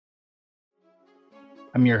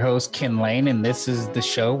I'm your host, Ken Lane, and this is the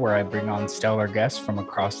show where I bring on stellar guests from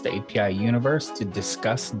across the API universe to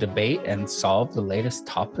discuss, debate, and solve the latest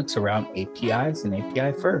topics around APIs and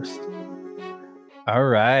API First. All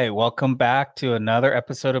right, welcome back to another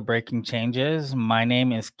episode of Breaking Changes. My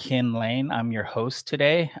name is Ken Lane. I'm your host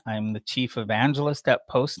today. I'm the chief evangelist at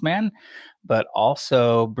Postman, but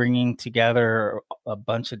also bringing together a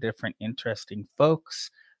bunch of different interesting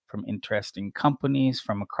folks from interesting companies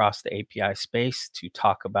from across the API space to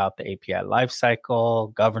talk about the API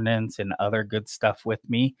lifecycle, governance, and other good stuff with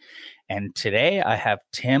me. And today I have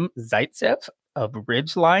Tim Zaitsev of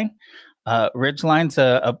Ridgeline. Ridgeline's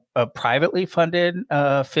a privately funded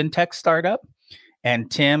fintech startup,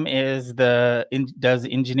 and Tim does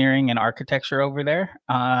engineering and architecture over there,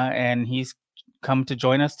 and he's come to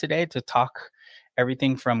join us today to talk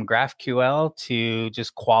everything from GraphQL to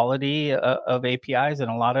just quality of APIs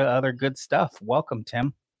and a lot of other good stuff. Welcome,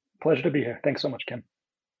 Tim. Pleasure to be here. Thanks so much, Kim.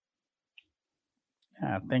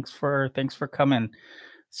 Yeah, thanks for coming.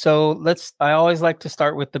 So I always like to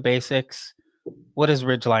start with the basics. What does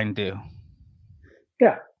Ridgeline do?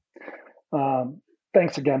 Yeah.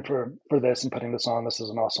 Thanks again for this and putting this on. This is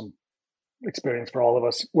an awesome experience for all of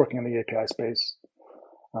us working in the API space.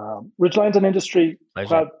 Ridgeline's an industry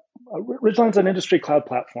cloud. Ridgeline's an industry cloud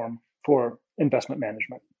platform for investment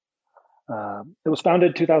management. It was founded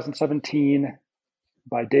in 2017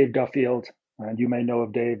 by Dave Duffield, and you may know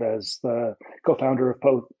of Dave as the co-founder of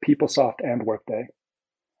both PeopleSoft and Workday.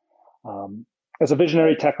 As a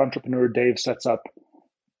visionary tech entrepreneur, Dave sets up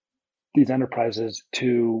these enterprises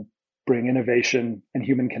to bring innovation and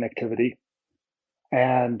human connectivity.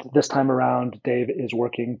 And this time around, Dave is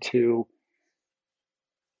working to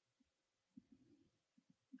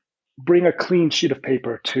bring a clean sheet of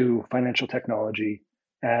paper to financial technology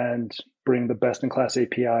and bring the best-in-class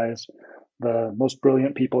APIs, the most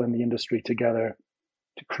brilliant people in the industry together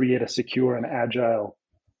to create a secure and agile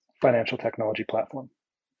financial technology platform.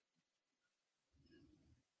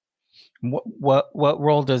 What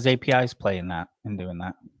role does APIs play in doing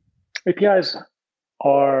that? APIs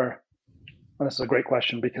are, this is a great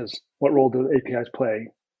question, because what role do APIs play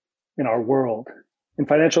in our world? In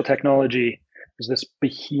financial technology is this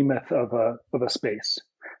behemoth of a space.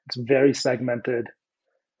 It's very segmented.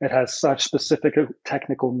 It has such specific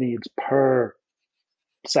technical needs per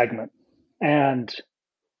segment. And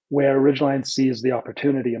where Ridgeline sees the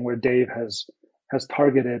opportunity and where Dave has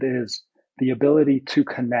targeted is the ability to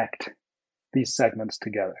connect these segments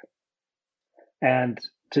together. And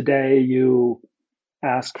today you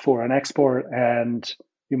ask for an export and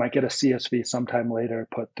you might get a CSV sometime later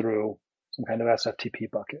put through some kind of SFTP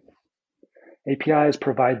bucket. APIs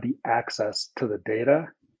provide the access to the data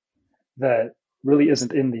that really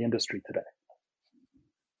isn't in the industry today.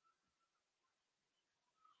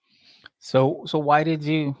 So why did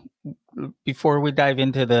you, before we dive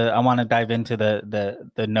into I want to dive into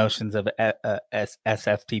the notions of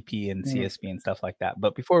SFTP and CSV and stuff like that.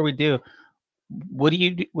 But before we do, what do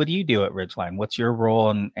you do at Ridgeline? What's your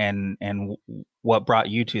role and what brought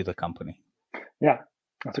you to the company? Yeah,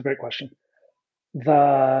 that's a great question.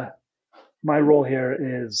 My role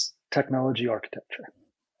here is technology architecture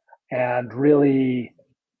and really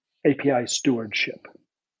API stewardship.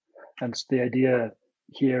 And so the idea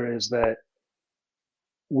here is that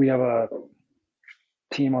we have a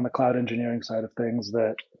team on the cloud engineering side of things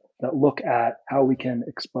that look at how we can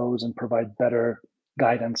expose and provide better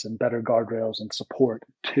guidance and better guardrails and support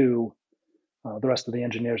to the rest of the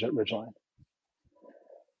engineers at Ridgeline.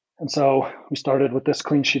 And so we started with this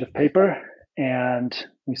clean sheet of paper and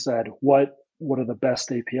we said, what are the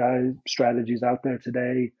best API strategies out there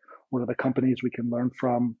today? What are the companies we can learn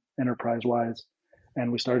from enterprise-wise?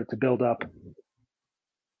 And we started to build up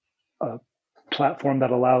a platform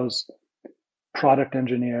that allows product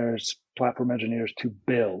engineers, platform engineers to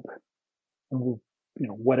build. And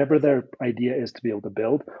whatever their idea is to be able to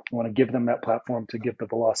build, we want to give them that platform to give the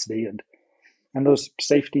velocity and those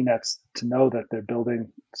safety nets to know that they're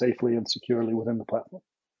building safely and securely within the platform.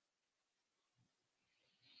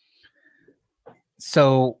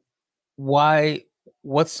 So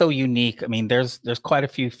what's so unique? I mean, there's quite a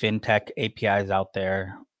few fintech APIs out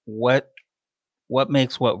there. What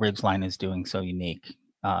makes what Ridgeline is doing so unique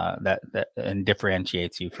that and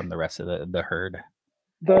differentiates you from the rest of the herd?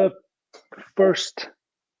 The first,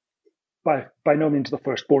 by no means the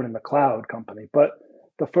first born in the cloud company, but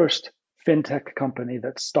the first fintech company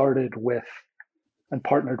that started with and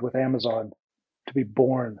partnered with Amazon to be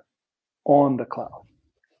born on the cloud.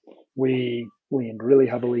 We leaned really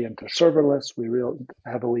heavily into serverless. We leaned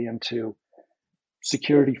heavily into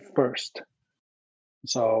security first.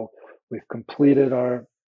 So we've completed our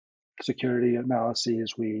security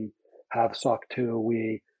analyses, we have SOC 2,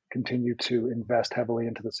 we continue to invest heavily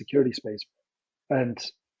into the security space. And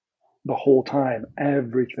the whole time,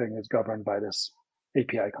 everything is governed by this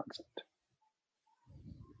API concept.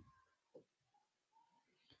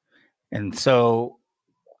 And so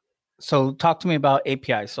talk to me about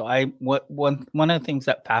API. So one of the things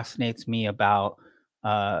that fascinates me about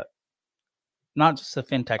not just the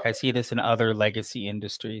fintech, I see this in other legacy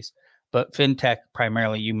industries, but fintech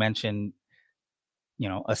primarily, you mentioned,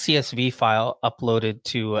 a CSV file uploaded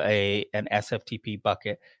to an SFTP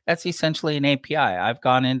bucket. That's essentially an API. I've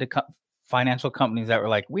gone into financial companies that were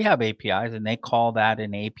like, we have APIs, and they call that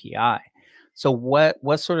an API. So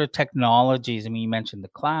what sort of technologies? I mean, you mentioned the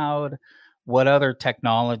cloud. What other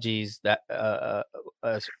technologies that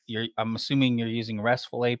I'm assuming you're using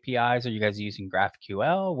RESTful APIs? Are you guys using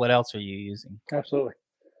GraphQL? What else are you using? Absolutely.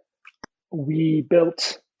 We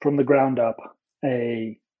built from the ground up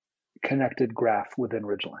a connected graph within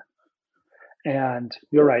Ridgeline. And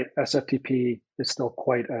you're right, SFTP is still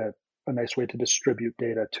quite a nice way to distribute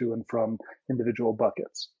data to and from individual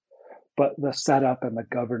buckets. But the setup and the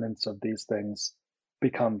governance of these things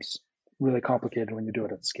becomes really complicated when you do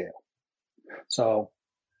it at scale. So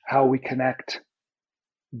how we connect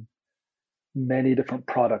many different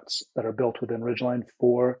products that are built within Ridgeline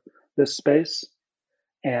for this space,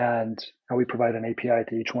 and how we provide an API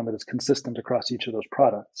to each one that is consistent across each of those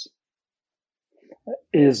products,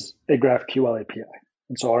 is a GraphQL API.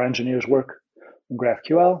 And so our engineers work in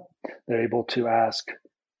GraphQL. They're able to ask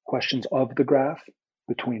questions of the graph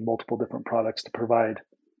between multiple different products to provide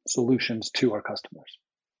solutions to our customers.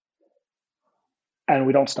 And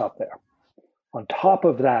we don't stop there. On top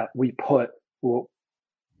of that, we put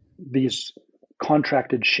these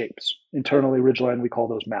contracted shapes. Internally, Ridgeline, we call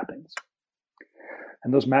those mappings.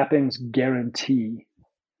 And those mappings guarantee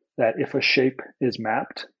that if a shape is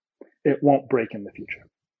mapped, it won't break in the future.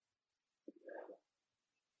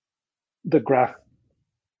 The graph,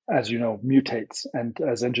 as you know, mutates, and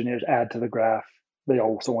as engineers add to the graph, they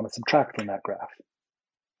also want to subtract from that graph.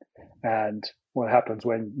 And what happens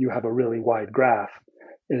when you have a really wide graph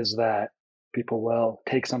is that people will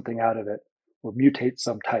take something out of it or mutate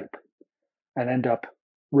some type and end up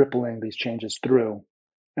rippling these changes through,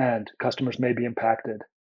 and customers may be impacted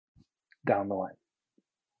down the line.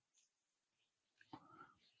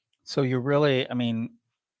 So you're really, I mean,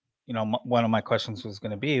 one of my questions was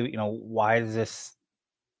going to be, why is this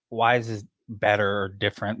better or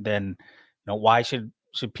different than, why should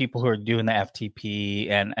people who are doing the FTP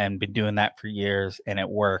and been doing that for years and it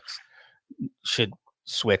works should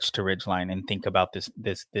switch to Ridgeline and think about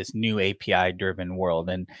this new API driven world,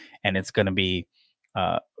 and it's going to be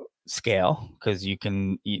scale, because you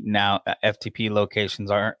can now FTP locations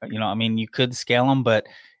are, you could scale them, but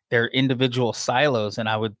they're individual silos. And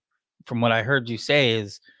from what I heard you say,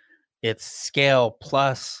 is it's scale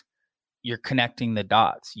plus you're connecting the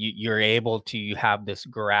dots. You're able to, you have this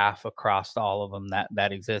graph across all of them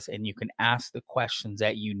that exists, and you can ask the questions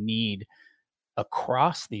that you need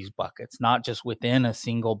across these buckets, not just within a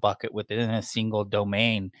single bucket, within a single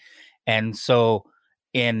domain. And so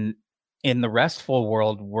in the RESTful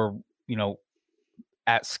world, we're,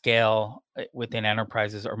 at scale within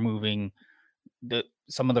enterprises are moving,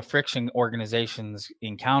 some of the friction organizations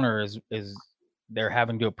encounter is they're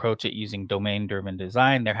having to approach it using domain-driven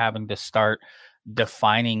design. They're having to start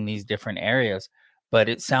defining these different areas. But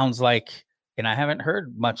it sounds like, and I haven't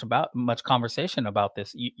heard much conversation about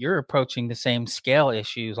this, you're approaching the same scale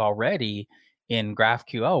issues already in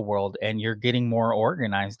GraphQL world, and you're getting more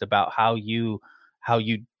organized about how you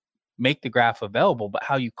make the graph available, but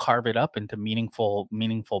how you carve it up into meaningful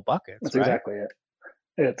buckets. That's right? Exactly it.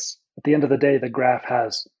 It's, at the end of the day, the graph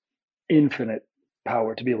has infinite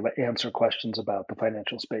power to be able to answer questions about the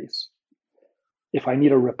financial space. If I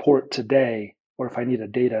need a report today, or if I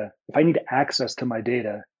need access to my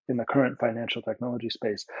data in the current financial technology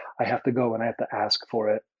space, I have to go and I have to ask for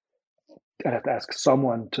it. I have to ask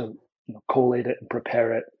someone to collate it and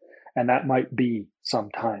prepare it, and that might be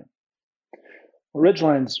some time.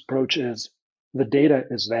 Ridgeline's approach is the data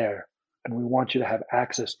is there, and we want you to have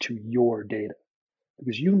access to your data,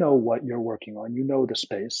 because you know what you're working on, you know the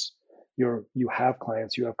space, you have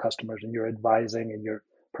clients, you have customers, and you're advising and you're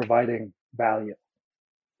providing value.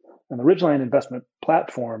 And the Ridgeline investment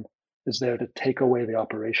platform is there to take away the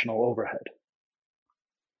operational overhead.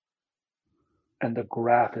 And the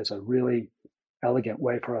graph is a really elegant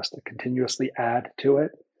way for us to continuously add to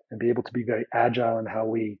it and be able to be very agile in how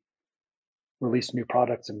we release new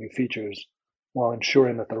products and new features while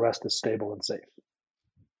ensuring that the rest is stable and safe.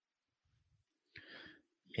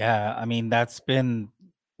 Yeah, I mean, that's been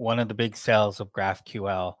one of the big sells of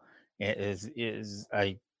GraphQL is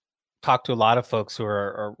I talk to a lot of folks who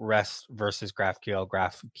are REST versus GraphQL,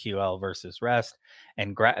 GraphQL versus REST,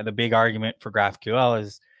 and the big argument for GraphQL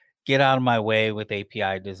is get out of my way with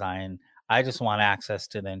API design. I just want access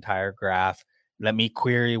to the entire graph. Let me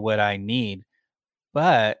query what I need.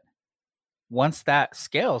 But once that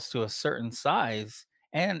scales to a certain size,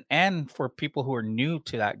 and for people who are new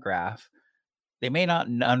to that graph, they may not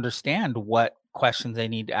understand what questions they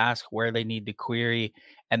need to ask, where they need to query,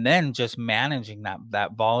 and then just managing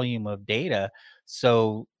that volume of data.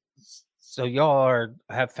 So y'all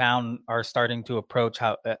are starting to approach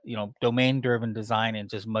how domain driven design and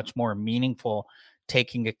just much more meaningful,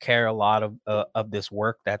 taking care a lot of this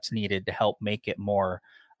work that's needed to help make it more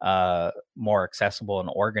accessible and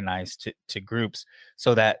organized to groups,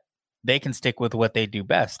 so that they can stick with what they do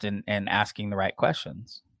best and asking the right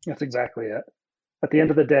questions. That's exactly it. At the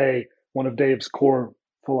end of the day, one of Dave's core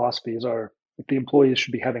philosophies are that the employees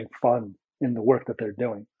should be having fun in the work that they're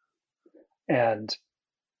doing. And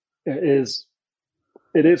it is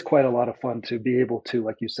quite a lot of fun to be able to,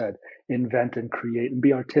 like you said, invent and create and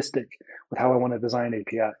be artistic with how I want to design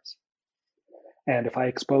APIs. And if I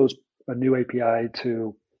expose a new API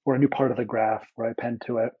to, or a new part of the graph where I append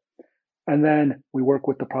to it, and then we work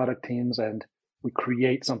with the product teams and we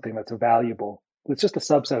create something that's valuable, it's just a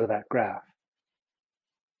subset of that graph.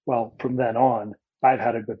 Well, from then on, I've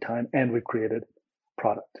had a good time and we've created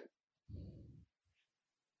product.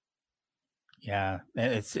 Yeah,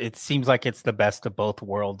 it seems like it's the best of both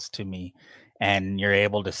worlds to me, and you're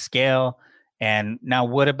able to scale. And now,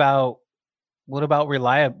 what about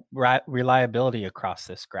reliability across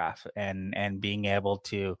this graph, and being able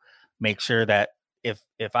to make sure that if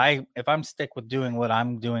I'm stick with doing what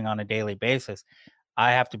I'm doing on a daily basis,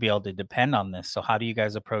 I have to be able to depend on this. So how do you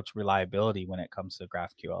guys approach reliability when it comes to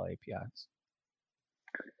GraphQL APIs?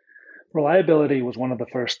 Reliability was one of the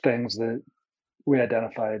first things that we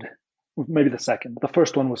identified, maybe the second. The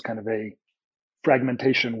first one was kind of a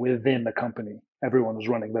fragmentation within the company. Everyone was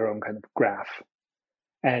running their own kind of graph,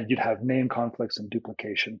 and you'd have name conflicts and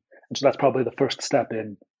duplication. And so that's probably the first step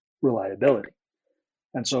in reliability.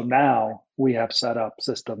 And so now we have set up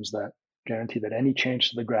systems that guarantee that any change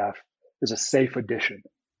to the graph is a safe addition,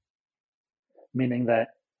 meaning that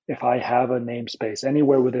if I have a namespace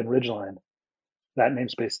anywhere within Ridgeline, that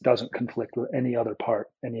namespace doesn't conflict with any other part,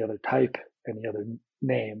 any other type, any other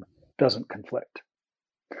name doesn't conflict.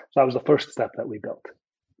 So that was the first step that we built.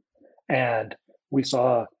 And we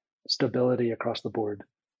saw stability across the board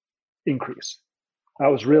increase.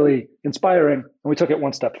 That was really inspiring. And we took it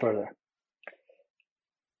one step further.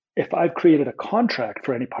 If I've created a contract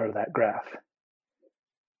for any part of that graph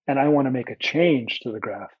and I want to make a change to the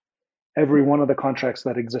graph, every one of the contracts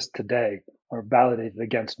that exist today are validated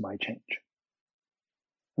against my change.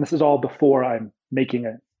 And this is all before I'm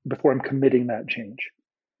committing that change.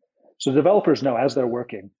 So developers know as they're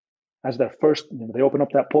working, as their first, they open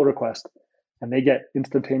up that pull request and they get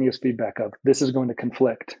instantaneous feedback of this is going to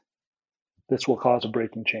conflict. This will cause a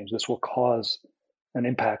breaking change. This will cause an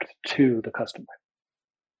impact to the customer.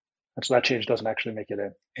 And so that change doesn't actually make it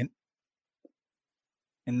in.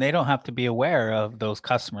 And they don't have to be aware of those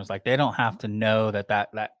customers. Like they don't have to know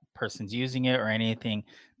that person's using it or anything.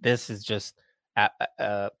 This is just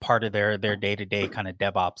part of their day-to-day kind of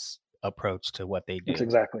DevOps approach to what they do. That's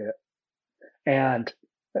exactly it. And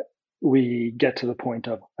we get to the point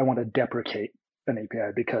of, I want to deprecate an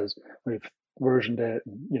API because we've versioned it.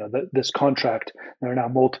 This contract, there are now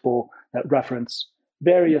multiple that reference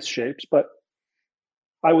various shapes, but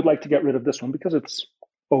I would like to get rid of this one because it's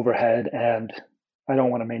overhead and I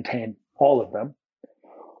don't want to maintain all of them.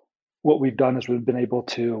 What we've done is we've been able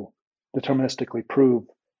to deterministically prove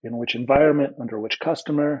in which environment, under which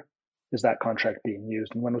customer, is that contract being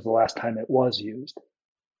used, and when was the last time it was used.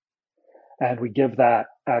 And we give that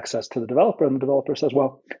access to the developer, and the developer says,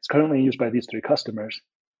 well, it's currently used by these 3 customers.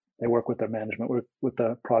 They work with their management, work with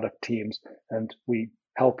the product teams, and we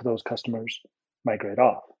help those customers migrate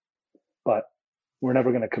off. But we're never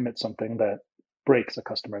going to commit something that breaks a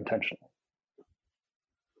customer intentionally.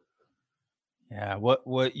 Yeah,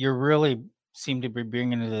 what you really seem to be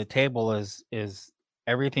bringing to the table is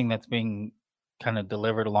everything that's being kind of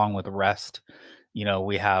delivered along with REST.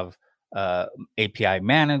 We have API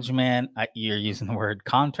management. You're using the word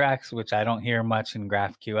contracts, which I don't hear much in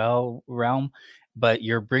GraphQL realm, but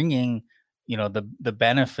you're bringing the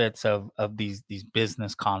benefits of these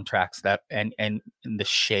business contracts that and the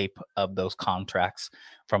shape of those contracts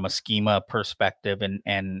from a schema perspective, and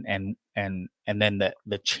then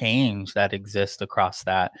the change that exists across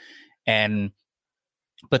that,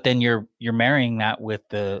 but then you're marrying that with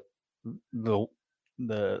the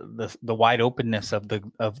the wide openness of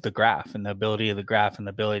the graph and the ability of the graph and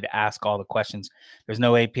the ability to ask all the questions. There's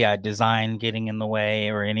no API design getting in the way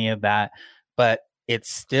or any of that, but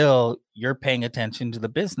it's still, you're paying attention to the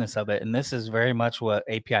business of it. And this is very much what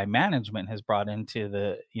API management has brought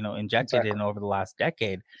into injected in over the last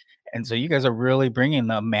decade. And so you guys are really bringing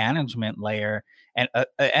the management layer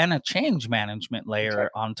and a change management layer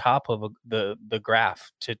on top of the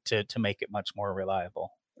graph to make it much more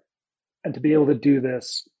reliable. And to be able to do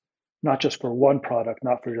this, not just for one product,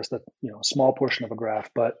 not for just a small portion of a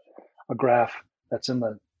graph, but a graph that's in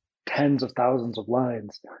the tens of thousands of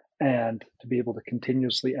lines, and to be able to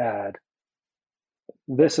continuously add,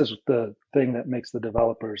 this is the thing that makes the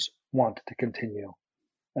developers want to continue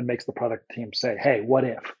and makes the product team say, hey, what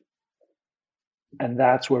if? And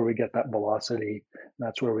that's where we get that velocity.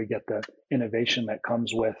 That's where we get the innovation that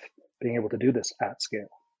comes with being able to do this at scale.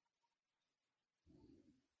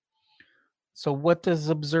 So what does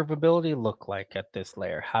observability look like at this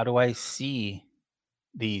layer? How do I see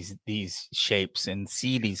these shapes and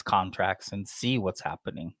see these contracts and see what's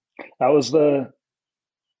happening? That was the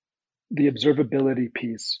observability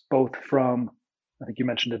piece, both from, I think you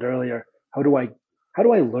mentioned it earlier, how do I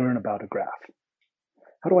learn about a graph?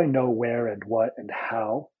 How do I know where and what and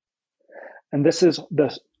how? And Ridgeline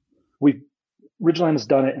has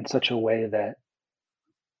done it in such a way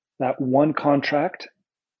that one contract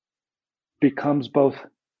becomes both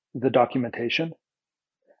the documentation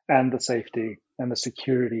and the safety and the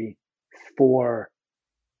security for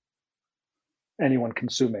anyone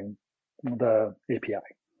consuming the API.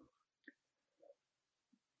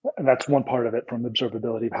 And that's one part of it, from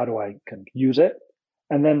observability of how do I can use it.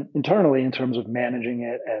 And then internally, in terms of managing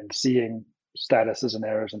it and seeing statuses and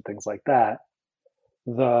errors and things like that,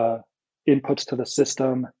 the inputs to the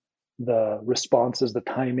system, the responses, the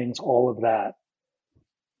timings, all of that,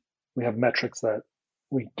 we have metrics that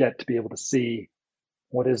we get to be able to see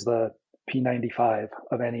what is the P95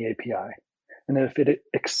 of any API. And if it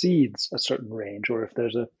exceeds a certain range, or if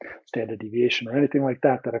there's a standard deviation or anything like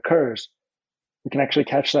that that occurs, we can actually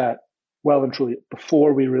catch that well and truly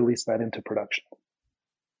before we release that into production.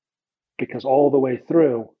 Because all the way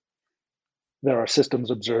through, there are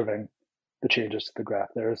systems observing the changes to the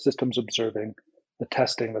graph. There are systems observing the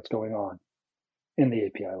testing that's going on in the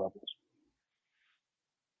API levels.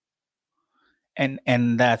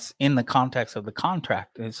 And that's in the context of the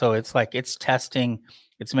contract. And so it's like it's testing,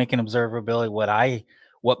 it's making observability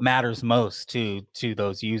what matters most to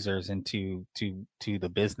those users and to the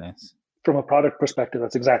business. From a product perspective,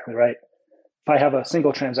 that's exactly right. If I have a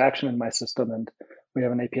single transaction in my system and we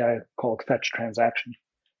have an API called fetch transaction,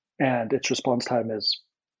 and its response time is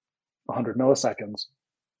 100 milliseconds,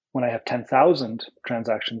 when I have 10,000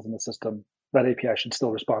 transactions in the system, that API should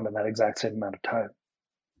still respond in that exact same amount of time.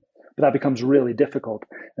 But that becomes really difficult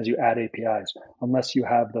as you add APIs, unless you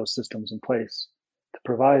have those systems in place to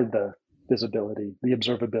provide the visibility, the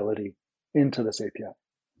observability into this API.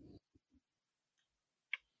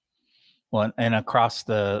 Well, and across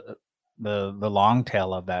the long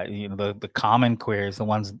tail of that, the common queries, the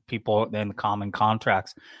ones people in the common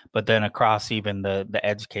contracts, but then across even the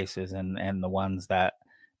edge cases and the ones that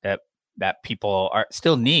people are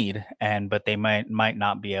still need, but they might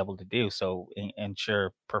not be able to do. So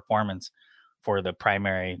ensure performance for the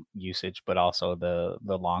primary usage, but also the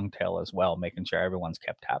long tail as well, making sure everyone's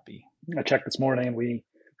kept happy. I checked this morning and we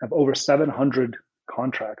have over 700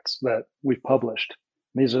 contracts that we've published.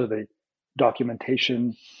 These are the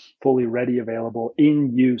documentation, fully ready, available,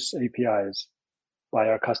 in use APIs by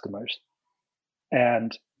our customers.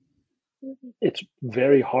 And it's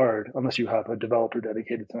very hard, unless you have a developer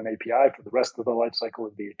dedicated to an API for the rest of the life cycle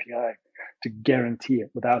of the API, to guarantee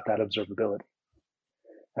it without that observability.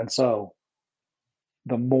 And so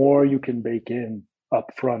the more you can bake in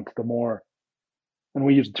upfront, the more, and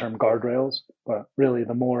we use the term guardrails, but really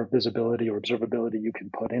the more visibility or observability you can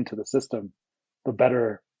put into the system, the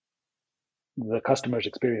better the customer's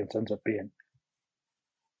experience ends up being.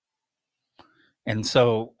 And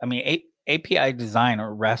so, I mean, API design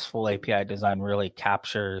or RESTful API design really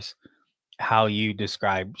captures how you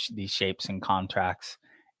describe these shapes and contracts,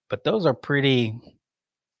 but those are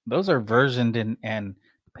versioned and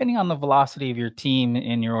depending on the velocity of your team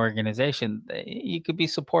in your organization, you could be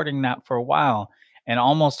supporting that for a while, and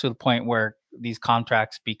almost to the point where these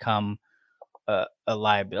contracts become a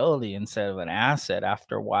liability instead of an asset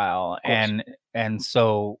after a while. And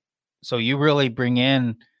so you really bring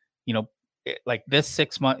in, like this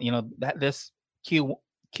 6 month, this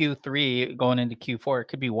Q3 going into Q4, it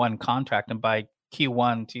could be one contract, and by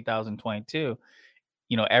Q1 2022,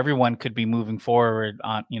 everyone could be moving forward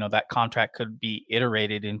on, that contract could be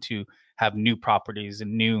iterated into have new properties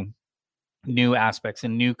and new aspects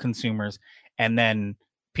and new consumers, and then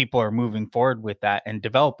people are moving forward with that, and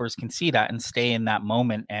developers can see that and stay in that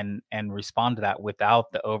moment and respond to that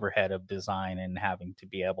without the overhead of design and having to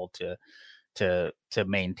be able to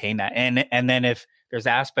maintain that. And then if there's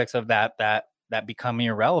aspects of that become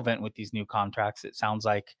irrelevant with these new contracts, it sounds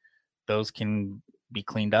like those can be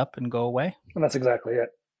cleaned up and go away. And that's exactly it.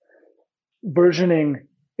 Versioning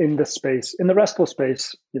in the space, in the RESTful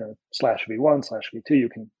space, slash v1 slash v2, you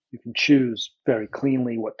can choose very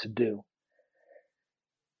cleanly what to do.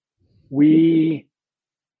 Where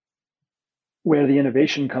the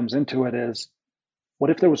innovation comes into it is, what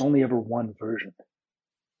if there was only ever one version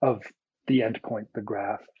of the endpoint, the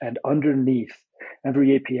graph, and underneath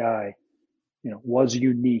every API, was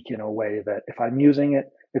unique in a way that if I'm using it,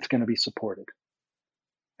 it's going to be supported.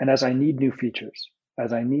 And as I need new features,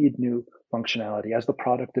 as I need new functionality, as the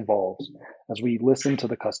product evolves, as we listen to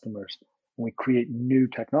the customers, and we create new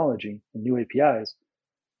technology and new APIs,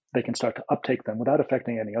 they can start to uptake them without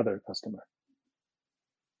affecting any other customer.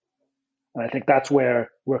 And I think that's where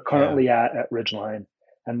we're currently at Ridgeline.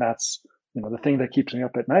 And that's, the thing that keeps me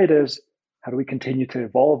up at night is, how do we continue to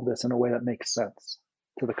evolve this in a way that makes sense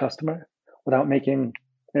to the customer without making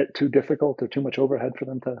it too difficult or too much overhead for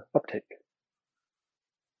them to uptake?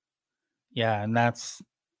 Yeah, and that's,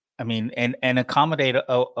 and accommodate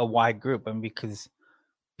a wide group. Because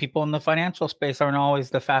people in the financial space aren't always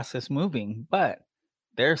the fastest moving, but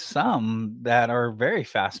there's some that are very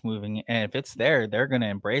fast moving, and if it's there, they're going to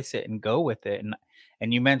embrace it and go with it.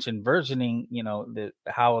 And you mentioned versioning,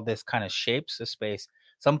 how this kind of shapes the space.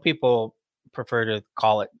 Some people prefer to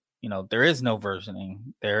call it, there is no versioning.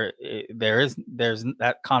 There's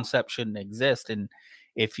that concept shouldn't exist. And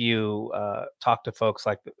if you talk to folks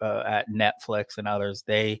like at Netflix and others,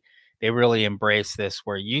 they really embrace this,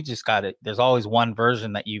 where you just got to, there's always one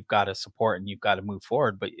version that you've got to support and you've got to move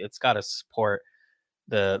forward, but it's got to support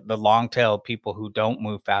the long tail people who don't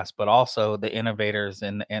move fast, but also the innovators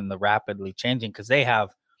and the rapidly changing, because they have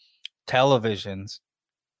televisions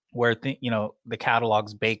where the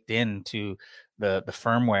catalog's baked into the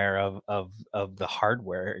firmware of the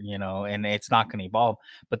hardware, and it's not going to evolve.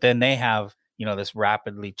 But then they have this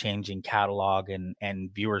rapidly changing catalog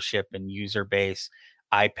and viewership and user base,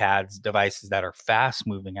 iPads, devices that are fast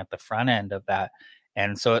moving at the front end of that.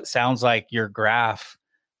 And so it sounds like your graph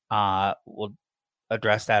will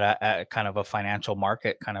address that at kind of a financial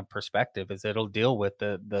market kind of perspective, is it'll deal with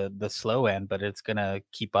the slow end, but it's going to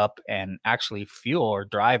keep up and actually fuel or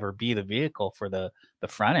drive or be the vehicle for the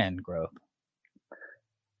front end growth.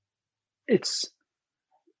 It's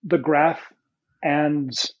the graph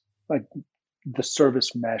and like the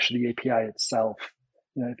service mesh, the API itself.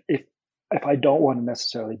 If I don't want to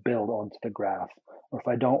necessarily build onto the graph, or if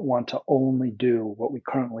I don't want to only do what we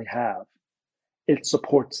currently have, it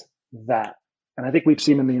supports that. And I think we've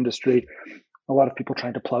seen in the industry a lot of people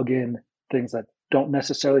trying to plug in things that don't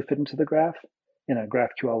necessarily fit into the graph in a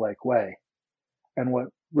GraphQL-like way. And what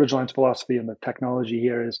Ridgeline's philosophy and the technology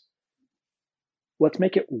here is, let's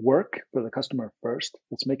make it work for the customer first.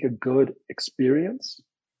 Let's make a good experience.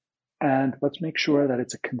 And let's make sure that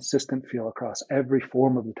it's a consistent feel across every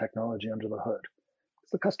form of the technology under the hood.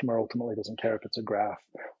 The customer ultimately doesn't care if it's a graph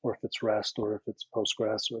or if it's REST or if it's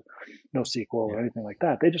Postgres or NoSQL or anything like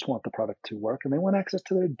that. They just want the product to work, and they want access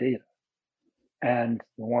to their data, and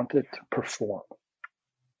they want it to perform.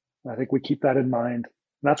 And I think we keep that in mind.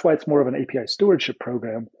 And that's why it's more of an API stewardship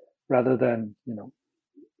program rather than,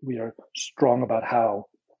 we are strong about how.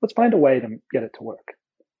 Let's find a way to get it to work.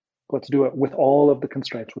 Let's do it with all of the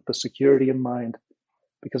constraints, with the security in mind,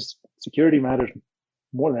 because security matters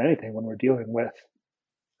more than anything when we're dealing with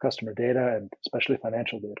customer data and especially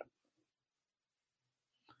financial data.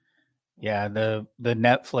 Yeah, the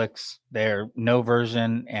Netflix, their no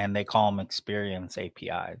version, and they call them experience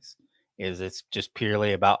APIs, it's just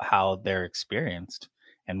purely about how they're experienced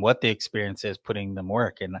and what the experience is, putting them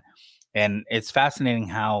work. And it's fascinating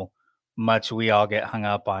how much we all get hung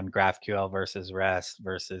up on GraphQL versus REST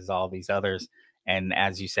versus all these others. And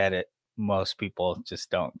as you said, most people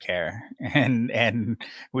just don't care, and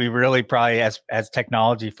we really probably as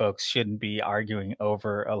technology folks shouldn't be arguing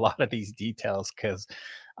over a lot of these details, because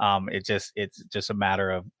it's just a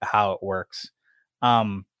matter of how it works.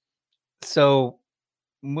 So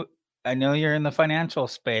I know you're in the financial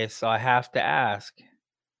space, so I have to ask,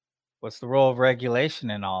 what's the role of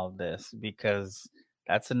regulation in all of this? Because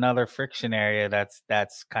that's another friction area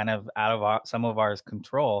that's kind of out of some of ours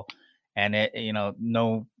control, and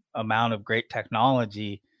no amount of great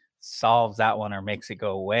technology solves that one or makes it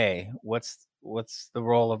go away. What's the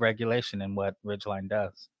role of regulation in what Ridgeline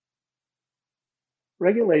does?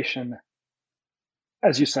 Regulation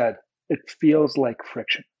as you said, it feels like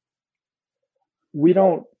friction. We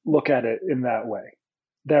don't look at it in that way.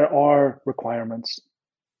 There are requirements,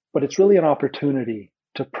 but it's really an opportunity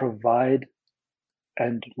to provide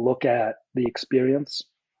and look at the experience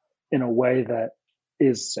in a way that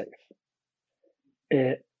is safe.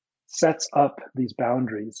 It sets up these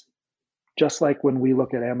boundaries. Just like when we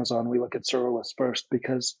look at Amazon, we look at serverless first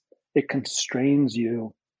because it constrains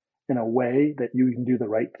you in a way that you can do the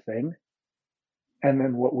right thing. And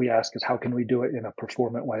then what we ask is, how can we do it in a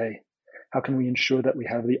performant way? How can we ensure that we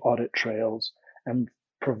have the audit trails and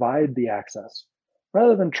provide the access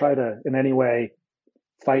rather than try to in any way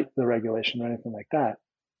fight the regulation or anything like that?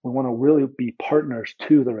 We want to really be partners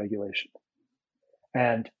to the regulation.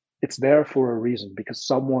 And it's there for a reason, because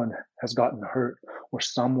someone has gotten hurt or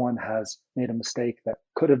someone has made a mistake that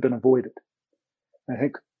could have been avoided. And I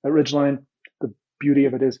think at Ridgeline, the beauty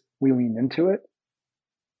of it is we lean into it.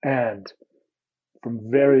 And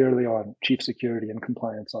from very early on, chief security and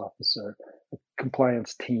compliance officer, the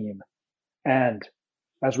compliance team. And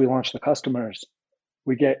as we launch the customers,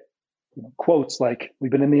 we get quotes like,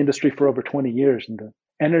 we've been in the industry for over 20 years, and the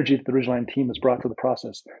energy that the Ridgeline team has brought to the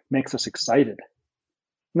process makes us excited.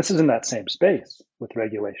 And this is in that same space with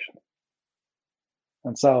regulation.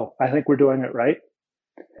 And so I think we're doing it right.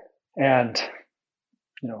 And,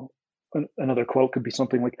 another quote could be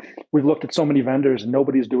something like, we've looked at so many vendors and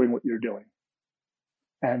nobody's doing what you're doing.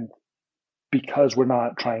 And because we're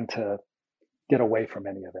not trying to get away from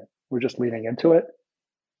any of it, we're just leaning into it.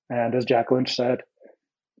 And as Jack Lynch said,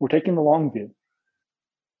 we're taking the long view.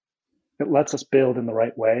 It lets us build in the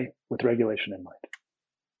right way with regulation in mind.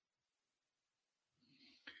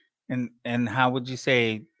 And how would you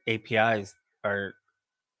say APIs are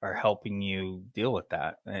helping you deal with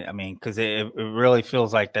that? I mean, because it really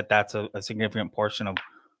feels like that's a significant portion of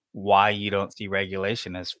why you don't see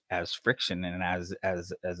regulation as friction and as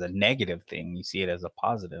a negative thing. You see it as a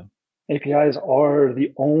positive. APIs are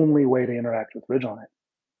the only way to interact with Ridgeline.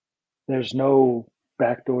 There's no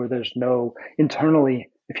backdoor. There's no internally.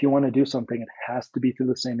 If you want to do something, it has to be through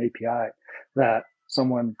the same API that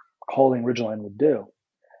someone calling Ridgeline would do.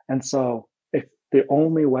 And so if the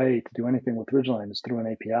only way to do anything with Ridgeline is through an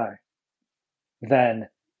API, then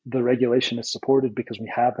the regulation is supported because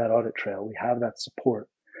we have that audit trail. We have that support.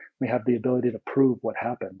 We have the ability to prove what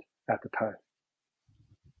happened at the time.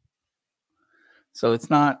 So it's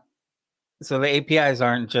not, so the APIs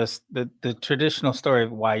aren't just the traditional story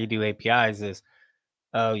of why you do APIs is,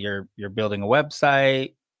 oh, you're building a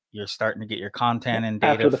website, you're starting to get your content and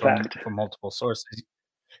data from multiple sources.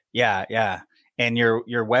 Yeah. And your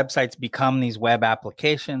websites become these web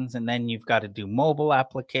applications, and then you've got to do mobile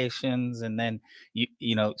applications, and then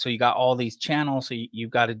so you got all these channels, so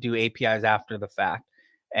you've got to do APIs after the fact.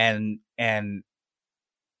 And then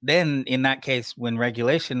in that case, when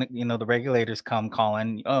regulation, the regulators come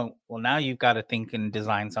calling, oh, well, now you've got to think and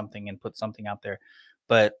design something and put something out there.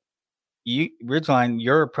 But Ridgeline,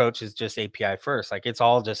 your approach is just API first. Like, it's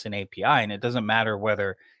all just an API, and it doesn't matter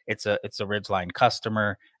whether it's a Ridgeline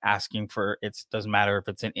customer asking for it. Doesn't matter if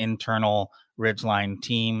it's an internal Ridgeline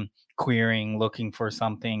team querying, looking for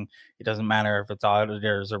something. It doesn't matter if it's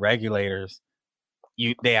auditors or regulators.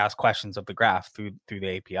 They ask questions of the graph through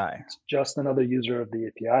the API. It's just another user of the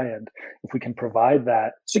API, and if we can provide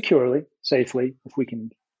that securely, safely, if we can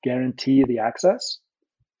guarantee the access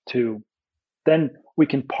to, then we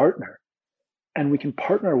can partner. And we can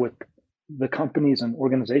partner with the companies and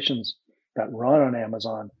organizations that run on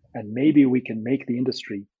Amazon, and maybe we can make the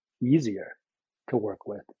industry easier to work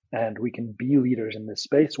with. And we can be leaders in this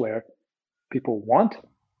space where people want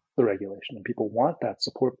the regulation and people want that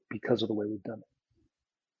support because of the way we've done it.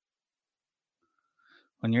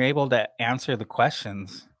 When you're able to answer the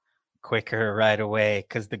questions quicker right away,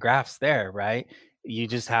 because the graph's there, right? You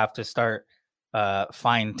just have to start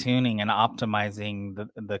fine tuning and optimizing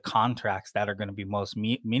the contracts that are going to be most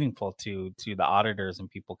meaningful to the auditors and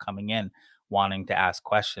people coming in wanting to ask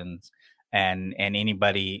questions, and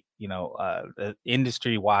anybody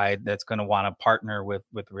industry wide that's going to want to partner with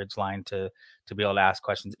Ridgeline to be able to ask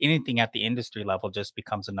questions. Anything at the industry level just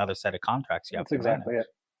becomes another set of contracts you have to manage. That's exactly it.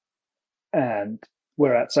 And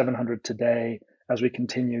we're at 700 today. As we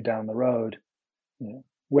continue down the road,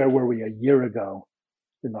 where were we a year ago?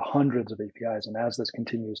 In the hundreds of APIs. And as this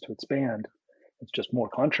continues to expand, it's just more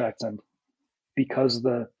contracts. And because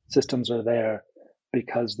the systems are there,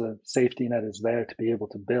 because the safety net is there to be able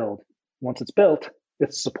to build, once it's built,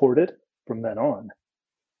 it's supported from then on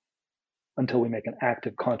until we make an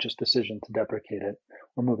active, conscious decision to deprecate it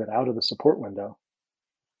or move it out of the support window.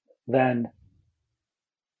 Then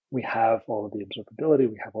we have all of the observability,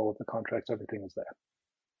 we have all of the contracts, everything is there.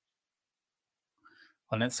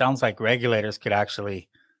 And it sounds like regulators could actually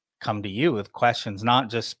come to you with questions, not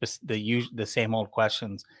just the same old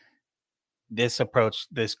questions. This approach,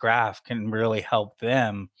 this graph can really help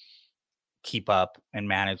them keep up and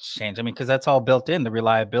manage change. I mean, because that's all built in, the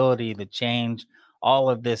reliability, the change, all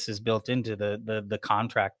of this is built into the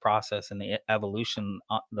contract process and the evolution,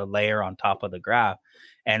 the layer on top of the graph.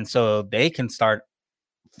 And so they can start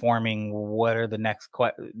forming what are the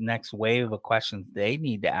next wave of questions they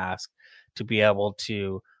need to ask to be able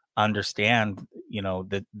to understand,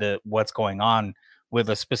 the what's going on with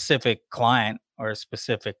a specific client or a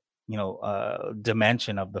specific,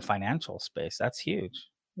 dimension of the financial space. That's huge.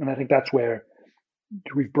 And I think that's where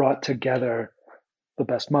we've brought together the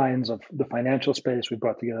best minds of the financial space. We've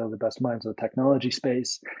brought together the best minds of the technology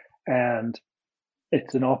space. And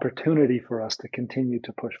it's an opportunity for us to continue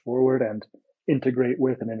to push forward and integrate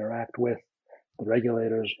with and interact with the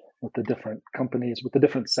regulators, with the different companies, with the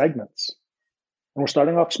different segments. And we're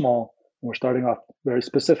starting off small, and we're starting off very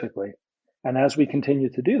specifically. And as we continue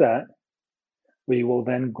to do that, we will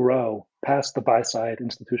then grow past the buy-side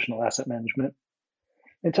institutional asset management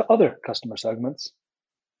into other customer segments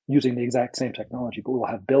using the exact same technology, but we'll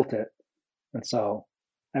have built it. And so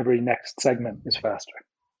every next segment is faster.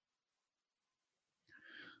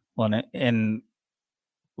 Well, and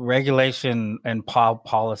regulation and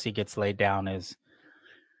policy gets laid down it's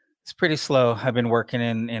pretty slow. I've been working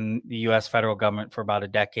in the U.S. federal government for about a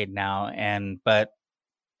decade now, but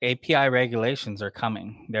API regulations are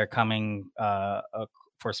coming. They're coming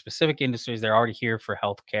for specific industries. They're already here for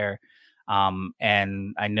healthcare.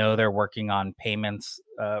 And I know they're working on payments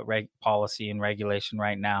policy and regulation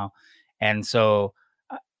right now. And so,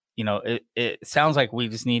 it sounds like we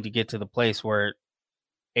just need to get to the place where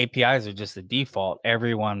APIs are just the default.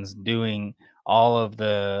 Everyone's doing, all of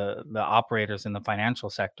the operators in the financial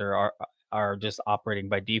sector are just operating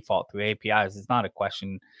by default through APIs. It's not a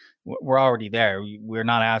question. We're already there. We're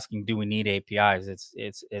not asking, do we need APIs?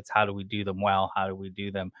 It's how do we do them well? How do we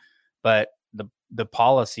do them? But the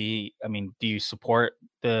policy, I mean, do you support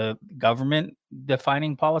the government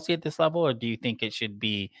defining policy at this level, or do you think it should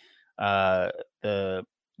be the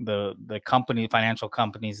financial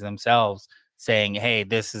companies themselves saying, hey,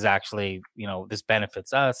 this is actually, this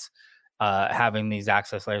benefits us, having these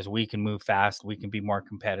access layers, we can move fast, we can be more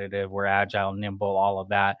competitive, we're agile, nimble, all of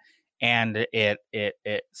that, and it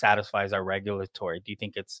satisfies our regulatory. Do you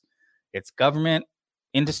think it's government,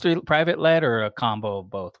 industry, private led, or a combo of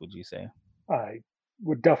both, would you say? I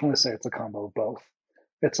would definitely say it's a combo of both.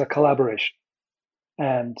 It's a collaboration.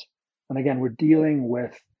 And again, we're dealing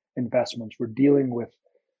with investments, we're dealing with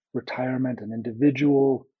retirement and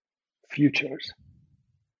individual futures.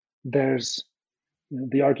 There's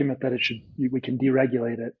the argument that we can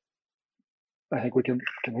deregulate it. I think we can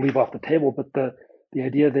leave off the table, but the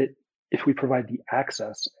idea that if we provide the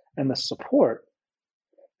access and the support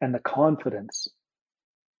and the confidence,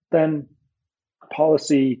 then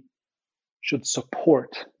policy should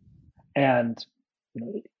support. And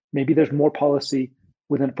maybe there's more policy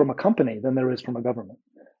from a company than there is from a government.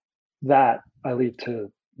 That I leave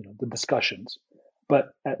to the discussions,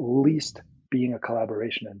 but at least being a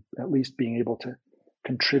collaboration and at least being able to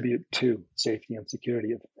contribute to safety and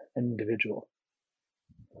security of an individual.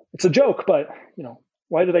 It's a joke, but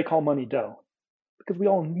why do they call money dough? Because we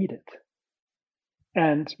all need it.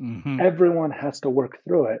 And everyone has to work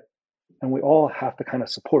through it, and we all have to kind of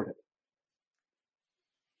support it.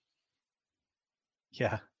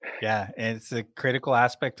 Yeah. It's a critical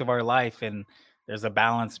aspect of our life, and there's a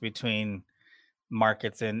balance between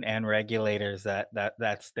markets and regulators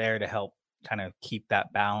that's there to help kind of keep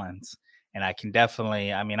that balance. And I can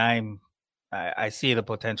definitely, I mean, I see the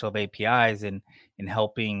potential of APIs in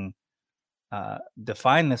helping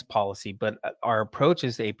define this policy, but our approach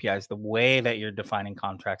is to APIs, the way that you're defining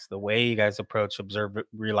contracts, the way you guys approach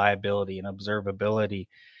reliability and observability.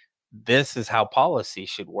 This is how policy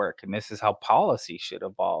should work, and this is how policy should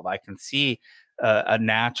evolve. I can see a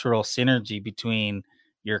natural synergy between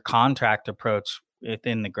your contract approach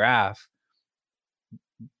within the graph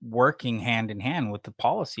working hand in hand with the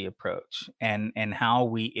policy approach, and how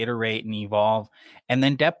we iterate and evolve and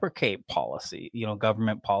then deprecate policy,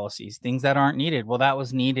 government policies, things that aren't needed. Well, that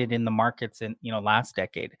was needed in the markets in last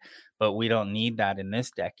decade, but we don't need that in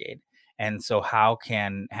this decade. And so how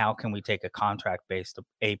can we take a contract based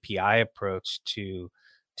API approach to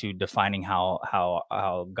defining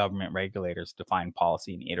how government regulators define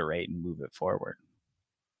policy and iterate and move it forward?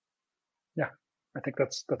 Yeah, I think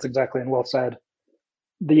that's exactly and well said.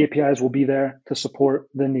 The APIs will be there to support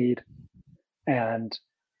the need, and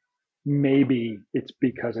maybe it's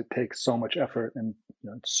because it takes so much effort and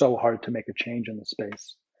it's so hard to make a change in the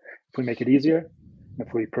space. If we make it easier,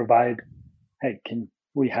 If we provide, hey, can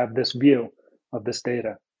we have this view of this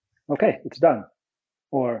data? Okay, it's done,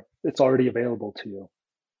 or it's already available to you.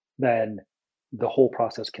 Then the whole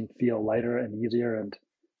process can feel lighter and easier, and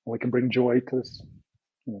we can bring joy to this,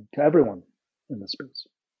 to everyone in this space.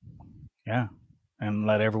 Yeah, and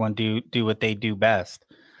let everyone do what they do best.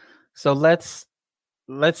 So let's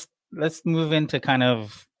move into kind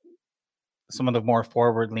of some of the more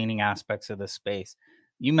forward leaning aspects of the space.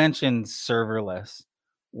 You mentioned serverless.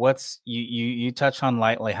 What's you touch on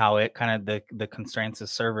lightly how it kind of the constraints of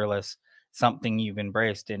serverless, something you've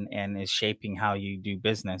embraced and is shaping how you do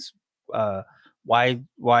business. Uh, why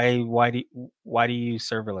do you use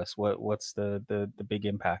serverless? What's the big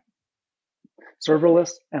impact?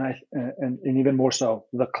 Serverless, and even more so,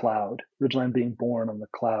 the cloud. Ridgeline being born on the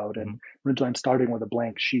cloud, and Ridgeline starting with a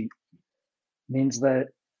blank sheet means that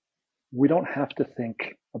we don't have to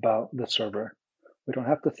think about the server. We don't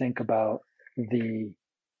have to think about the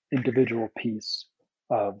individual piece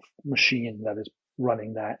of machine that is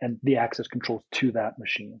running that and the access controls to that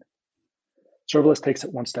machine. Serverless takes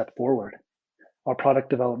it one step forward. Our product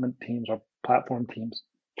development teams, our platform teams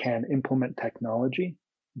can implement technology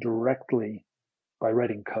directly by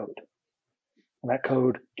writing code. And that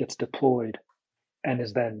code gets deployed and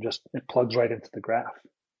is then just, it plugs right into the graph.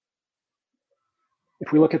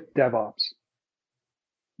 If we look at DevOps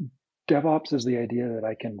is the idea that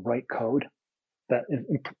I can write code that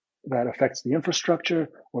affects the infrastructure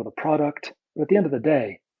or the product. But at the end of the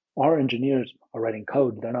day, our engineers are writing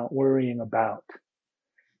code. They're not worrying about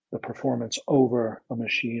the performance over a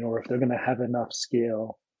machine, or if they're going to have enough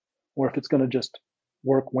scale, or if it's going to just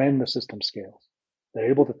work when the system scales. They're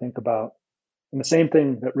able to think about, and the same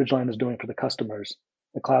thing that Ridgeline is doing for the customers,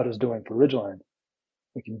 the cloud is doing for Ridgeline.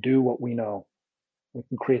 We can do what we know. We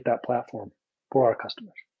can create that platform for our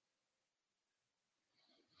customers.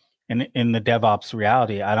 In the DevOps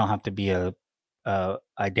reality, I don't have to be a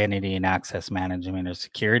identity and access management or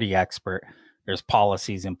security expert. There's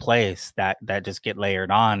policies in place that just get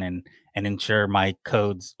layered on and ensure my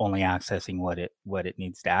code's only accessing what it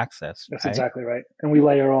needs to access. That's exactly right. And we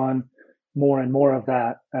layer on more and more of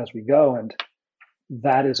that as we go. And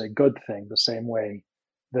that is a good thing, the same way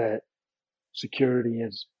that security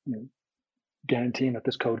is guaranteeing that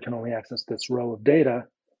this code can only access this row of data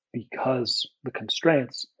because the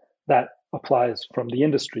constraints that applies from the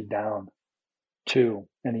industry down to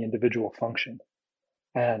any individual function.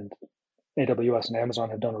 And AWS and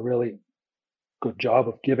Amazon have done a really good job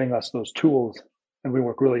of giving us those tools, and we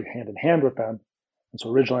work really hand in hand with them. And so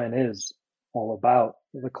Ridgeline is all about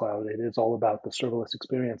the cloud. It is all about the serverless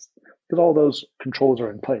experience because all those controls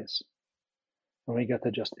are in place, and we get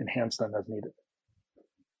to just enhance them as needed.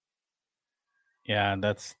 Yeah,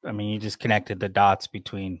 you just connected the dots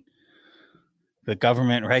between the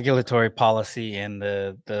government regulatory policy and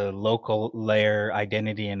the local layer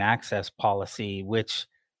identity and access policy, which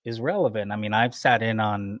is relevant. I mean, I've sat in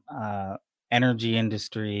on energy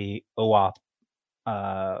industry OAuth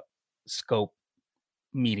scope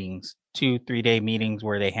meetings, 2-3 day meetings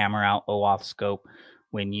where they hammer out OAuth scope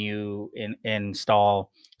when you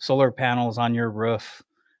install solar panels on your roof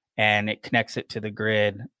and it connects it to the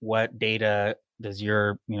grid. What data does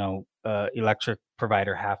your electric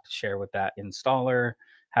provider have to share with that installer,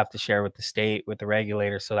 have to share with the state, with the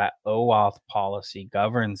regulator, so that OAuth policy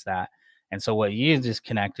governs that. And so what you just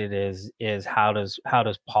connected is how does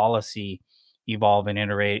policy evolve and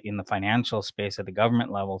iterate in the financial space at the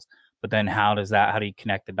government levels, but then how do you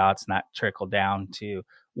connect the dots and that trickle down to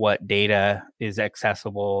what data is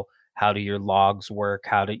accessible? How do your logs work?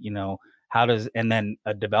 And then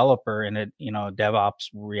a developer in a DevOps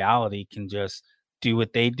reality can just do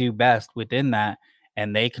what they do best within that,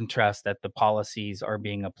 and they can trust that the policies are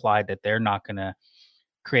being applied, that they're not going to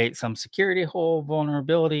create some security hole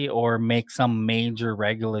vulnerability or make some major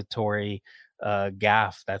regulatory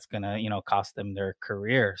gaffe that's going to cost them their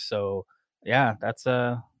career. So yeah, that's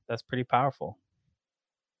pretty powerful.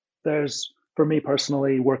 There's, for me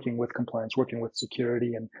personally, working with compliance, working with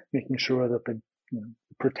security, and making sure that the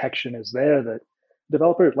protection is there, that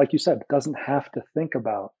developer, like you said, doesn't have to think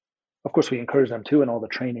about. Of course, we encourage them to, and all the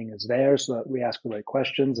training is there so that we ask the right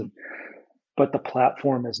questions. But the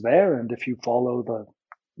platform is there, and if you follow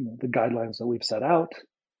the guidelines that we've set out,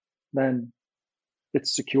 then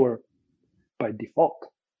it's secure by default.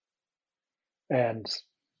 And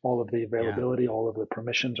all of the availability, all of the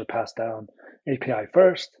permissions are passed down API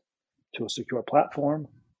first to a secure platform,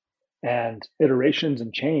 and iterations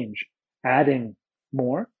and change, adding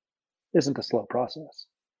more isn't a slow process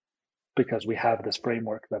because we have this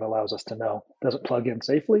framework that allows us to know, does it plug in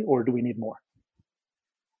safely or do we need more?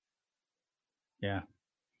 Yeah.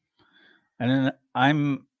 And then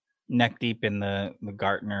I'm neck deep in the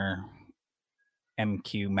Gartner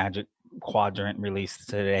MQ Magic Quadrant released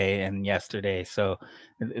today and yesterday. So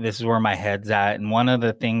this is where my head's at. And one of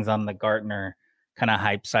the things on the Gartner kind of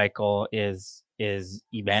hype cycle is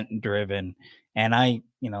event driven. And I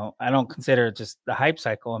don't consider it just the hype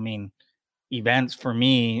cycle. I mean, events for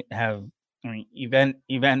me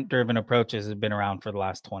event driven approaches have been around for the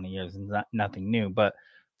last 20 years and nothing new. But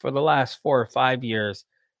for the last 4 or 5 years,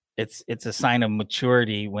 it's a sign of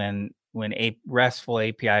maturity when a RESTful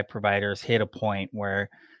API providers hit a point where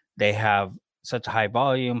they have such high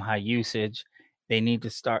volume, high usage, they need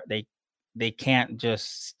to start they can't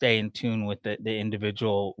just stay in tune with the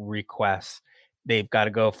individual requests. They've got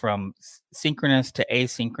to go from synchronous to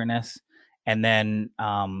asynchronous, and then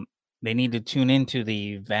they need to tune into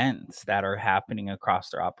the events that are happening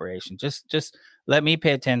across their operation. Just let me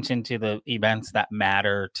pay attention to the events that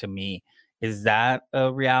matter to me. Is that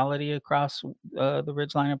a reality across the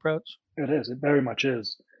Ridgeline approach? It is. It very much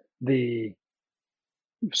is. The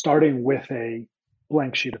starting with a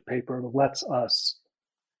blank sheet of paper lets us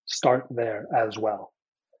start there as well.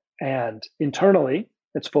 And internally,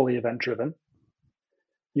 it's fully event driven.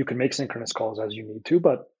 You can make synchronous calls as you need to,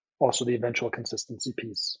 but also the eventual consistency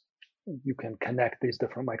piece. You can connect these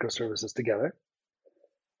different microservices together.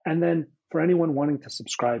 And then for anyone wanting to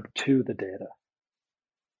subscribe to the data,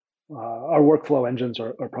 our workflow engines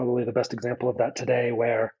are probably the best example of that today,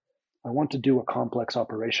 where I want to do a complex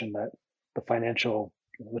operation that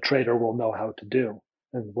the trader will know how to do,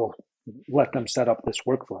 and we'll let them set up this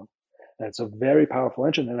workflow. And it's a very powerful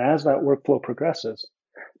engine. And as that workflow progresses,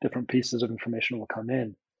 different pieces of information will come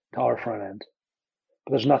in to our front end.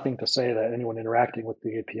 But there's nothing to say that anyone interacting with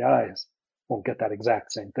the APIs won't get that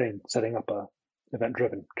exact same thing, setting up a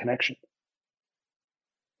event-driven connection.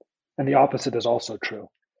 And the opposite is also true.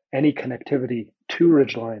 Any connectivity to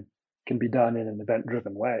Ridgeline can be done in an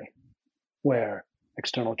event-driven way, where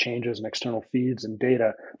external changes and external feeds and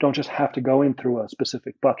data don't just have to go in through a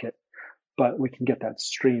specific bucket, but we can get that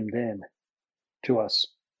streamed in to us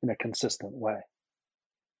in a consistent way.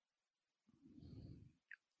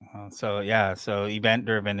 So event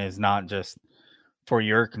driven is not just for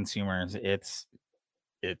your consumers, it's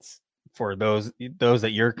for those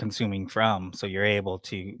that you're consuming from, so you're able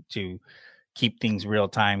to keep things real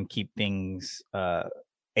time, keep things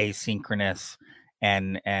asynchronous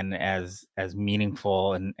and as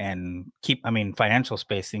meaningful, and keep, I mean, financial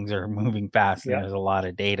space, things are moving fast and there's a lot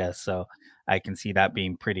of data, so I can see that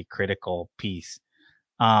being pretty critical piece.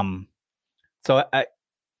 So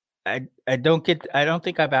I don't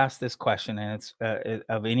think I've asked this question, and it's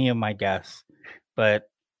of any of my guests, but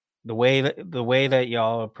the way that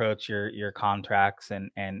y'all approach your contracts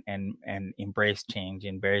and embrace change,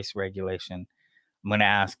 embrace regulation, I'm going to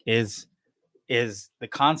ask, is the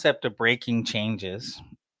concept of breaking changes,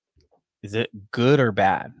 is it good or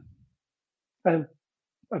bad? I've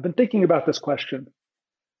been thinking about this question,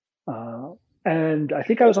 and I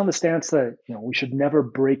think I was on the stance that we should never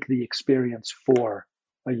break the experience for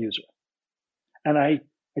a user. And I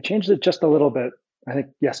changed it just a little bit, I think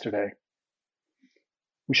yesterday.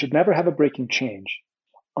 We should never have a breaking change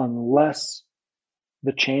unless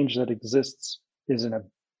the change that exists is in a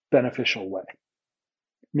beneficial way.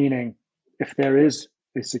 Meaning, if there is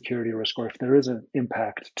a security risk or if there is an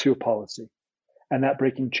impact to a policy and that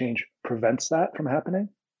breaking change prevents that from happening.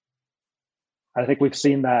 I think we've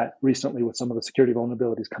seen that recently with some of the security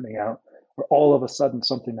vulnerabilities coming out, where all of a sudden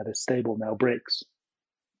something that is stable now breaks.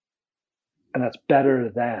 And that's better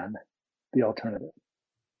than the alternative.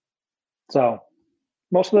 So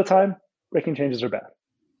most of the time, breaking changes are bad,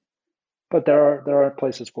 but there are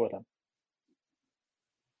places for them.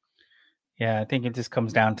 Yeah, I think it just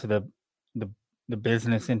comes down to the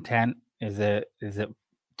business intent. Is it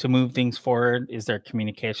to move things forward? Is there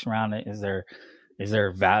communication around it? Is there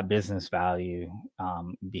business value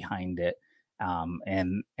behind it?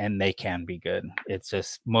 And they can be good. It's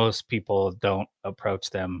just most people don't approach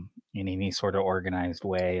them in any sort of organized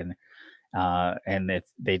way, and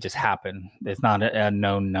they just happen. It's not a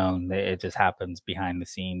known. It just happens behind the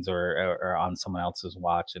scenes or on someone else's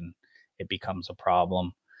watch, and it becomes a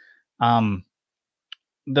problem.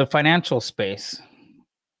 The financial space,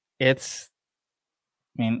 it's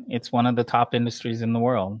one of the top industries in the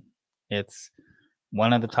world. It's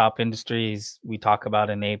one of the top industries we talk about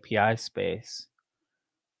in the API space.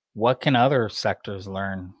 What can other sectors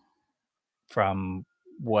learn from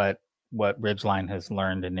what Ridgeline has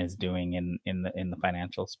learned and is doing in the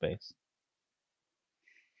financial space?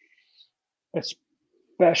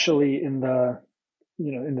 Especially in the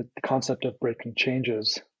concept of breaking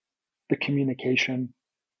changes, the communication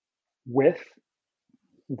with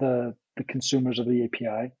the the consumers of the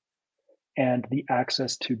API and the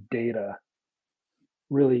access to data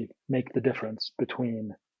really make the difference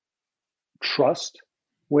between trust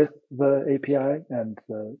with the API and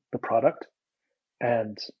the product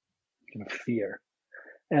and kind of fear.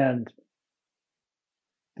 And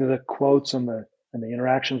the quotes and the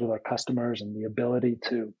interactions with our customers and the ability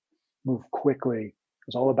to move quickly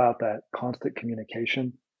is all about that constant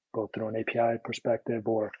communication, both through an API perspective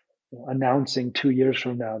or announcing 2 years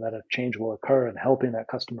from now that a change will occur and helping that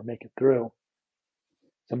customer make it through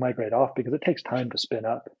to migrate off, because it takes time to spin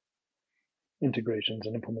up integrations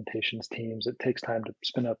and implementations teams. It takes time to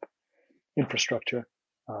spin up infrastructure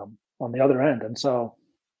on the other end. And so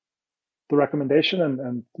the recommendation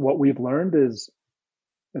and what we've learned is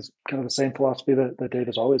kind of the same philosophy that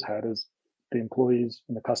Data's always had, is the employees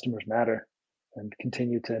and the customers matter, and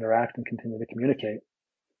continue to interact and continue to communicate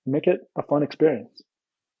and make it a fun experience.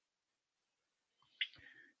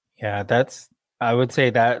 Yeah, I would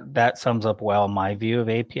say that sums up well my view of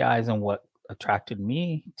APIs and what attracted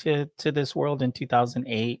me to this world in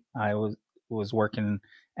 2008. I was working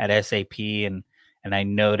at SAP, and I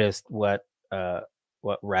noticed what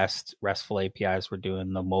RESTful APIs were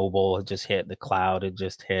doing. The mobile had just hit, the cloud had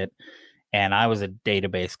just hit, and I was a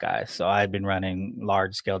database guy. So I'd been running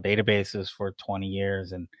large scale databases for 20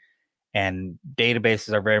 years, and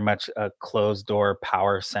databases are very much a closed door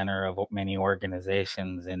power center of many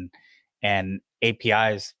organizations, and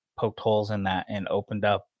APIs poked holes in that and opened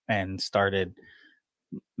up and started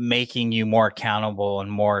making you more accountable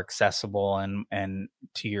and more accessible and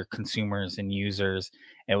to your consumers and users.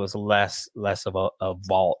 It was less of a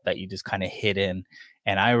vault that you just kind of hid in.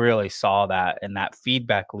 And I really saw that, and that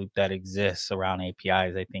feedback loop that exists around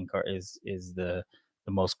APIs, I think is the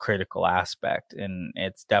most critical aspect. And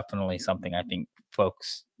it's definitely something I think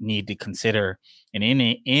folks need to consider in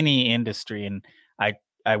any industry. And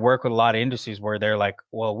I work with a lot of industries where they're like,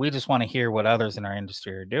 well, we just want to hear what others in our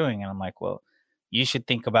industry are doing. And I'm like, well, you should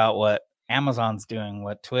think about what Amazon's doing,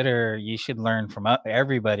 what Twitter, you should learn from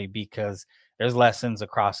everybody, because there's lessons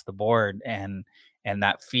across the board. And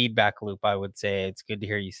that feedback loop, I would say, it's good to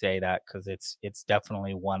hear you say that, because it's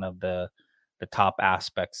definitely one of the top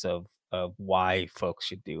aspects of why folks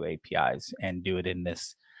should do APIs and do it in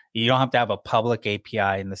this. You don't have to have a public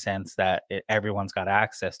API in the sense that everyone's got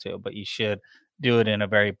access to it, but you should do it in a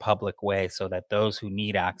very public way so that those who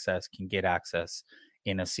need access can get access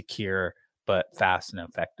in a secure but fast and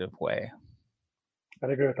effective way. I'd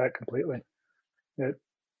agree with that completely.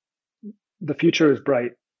 The future is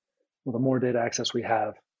bright with the more data access we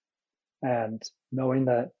have, and knowing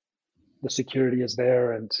that the security is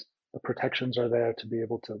there and the protections are there to be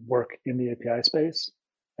able to work in the API space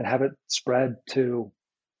and have it spread to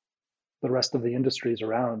the rest of the industries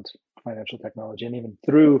around financial technology and even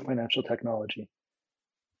through financial technology.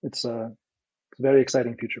 It's a very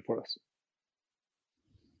exciting future for us.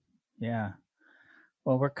 Yeah.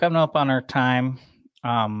 Well, we're coming up on our time.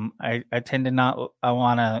 I tend to not, I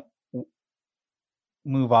want to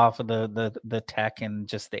move off of the tech and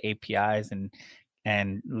just the APIs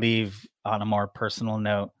and leave on a more personal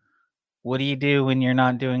note. What do you do when you're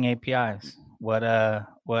not doing APIs?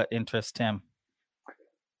 What interests Tim?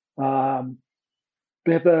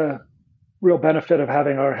 We have the real benefit of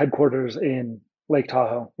having our headquarters in Lake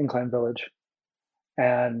Tahoe, Incline Village,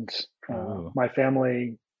 and my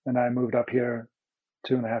family and I moved up here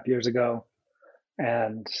 2.5 years ago,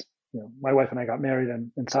 and my wife and I got married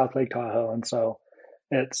in South Lake Tahoe, and so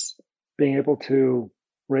it's being able to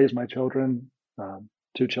raise my children,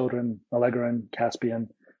 2 children, Allegra and Caspian,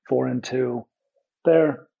 4 and 2.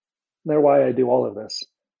 They're why I do all of this.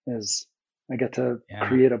 Is I get to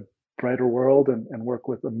create a brighter world and work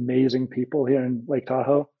with amazing people here in Lake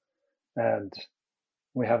Tahoe, and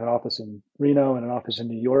we have an office in Reno and an office in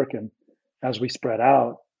New York. And as we spread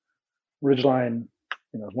out, Ridgeline,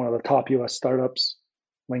 is one of the top U.S. startups.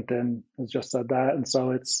 LinkedIn has just said that, and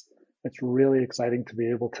so it's really exciting to be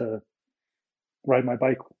able to ride my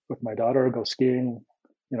bike with my daughter, go skiing,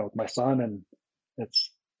 with my son, and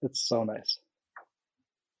it's so nice.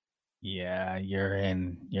 Yeah, you're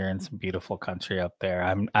in some beautiful country up there.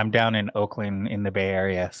 I'm down in Oakland in the Bay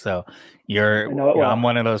Area, so I'm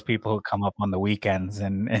one of those people who come up on the weekends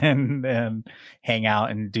and hang out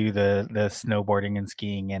and do the snowboarding and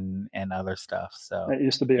skiing and other stuff. So it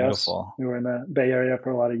used to be beautiful. Us. We were in the Bay Area for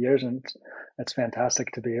a lot of years, and it's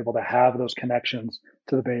fantastic to be able to have those connections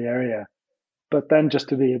to the Bay Area, but then just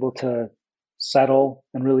to be able to settle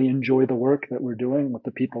and really enjoy the work that we're doing with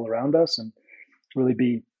the people around us, and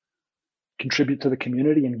really contribute to the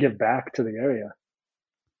community and give back to the area.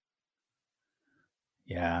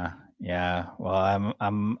 Yeah. Yeah, well,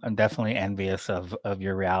 I'm definitely envious of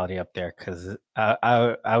your reality up there because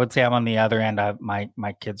I would say I'm on the other end.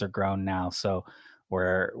 My kids are grown now, so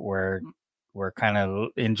we're we're we're kind of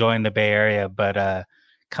enjoying the Bay Area, but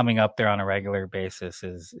coming up there on a regular basis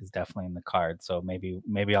is definitely in the card. So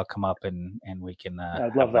maybe I'll come up and we can I'd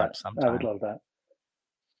have love that. lunch I would sometime. love that.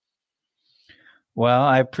 Well,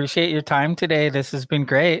 I appreciate your time today. This has been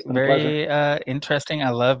great, It's been a pleasure. very interesting. I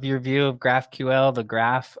love your view of GraphQL, the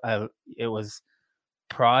graph. It was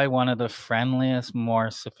probably one of the friendliest,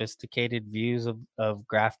 more sophisticated views of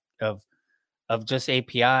graph of just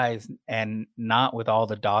APIs and not with all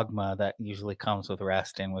the dogma that usually comes with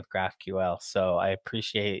REST and with GraphQL. So I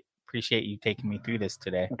appreciate you taking me through this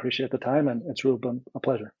today. I appreciate the time, and it's really been a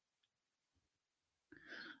pleasure.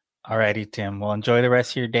 Alrighty, Tim. Well, enjoy the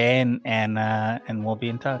rest of your day, and we'll be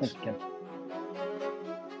in touch. Thank you, Ken.